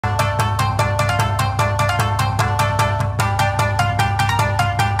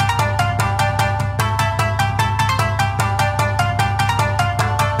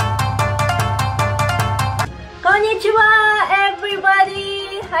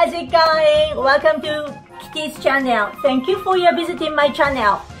how's it going? Welcome to Kitty's channel. Thank you for your visiting my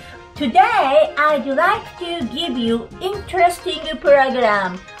channel. Today, I'd like to give you interesting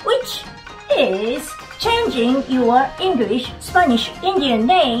program, which is changing your English, Spanish, Indian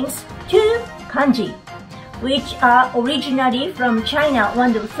names to Kanji, which are originally from China,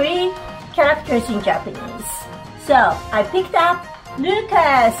 one of three characters in Japanese. So, I picked up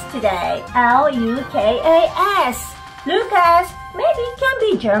Lucas today, L-U-K-A-S. Lucas, maybe it can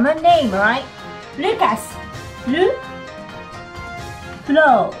be German name, right? Lucas, Lu,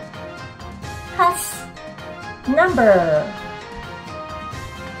 flow, has, number.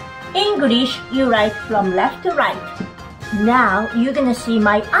 English, you write from left to right. Now, you're gonna see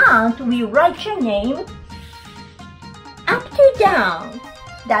my aunt will write your name up to down.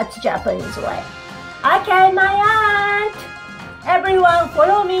 That's Japanese way. Okay, my aunt. Everyone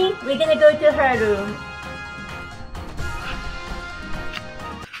follow me. We're gonna go to her room.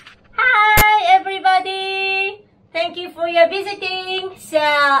 Hi, everybody. Thank you for your visiting. So,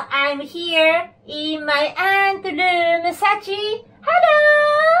 I'm here in my aunt room. Sachi,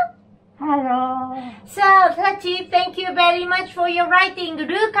 hello. Hello. So, Sachi, thank you very much for your writing.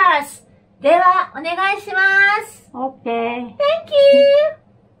 Lucas, では、お願いします。Okay. Thank you.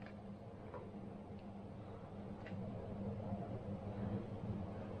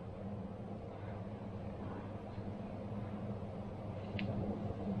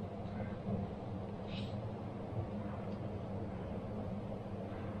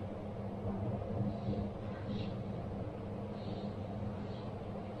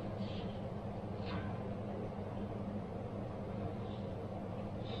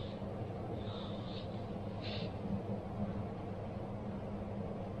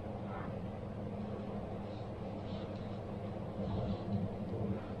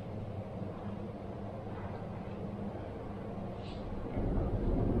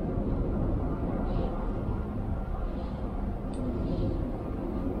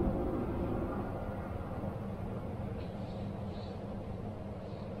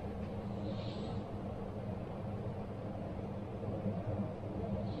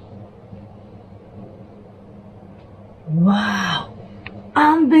 Wow!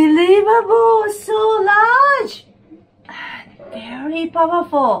 Unbelievable! So large! And very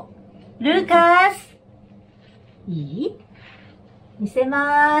powerful! Lucas! いい？見せ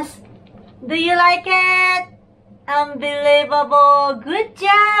ます。Do you like it? Unbelievable! Good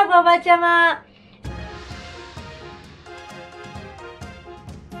job, おばちゃま!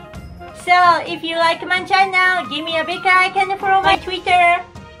 So, if you like my channel, give me a big like and follow my Twitter.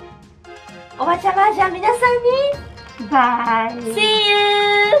 おばちゃま、じゃあ皆さんに Bye. See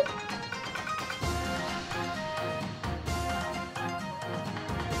you.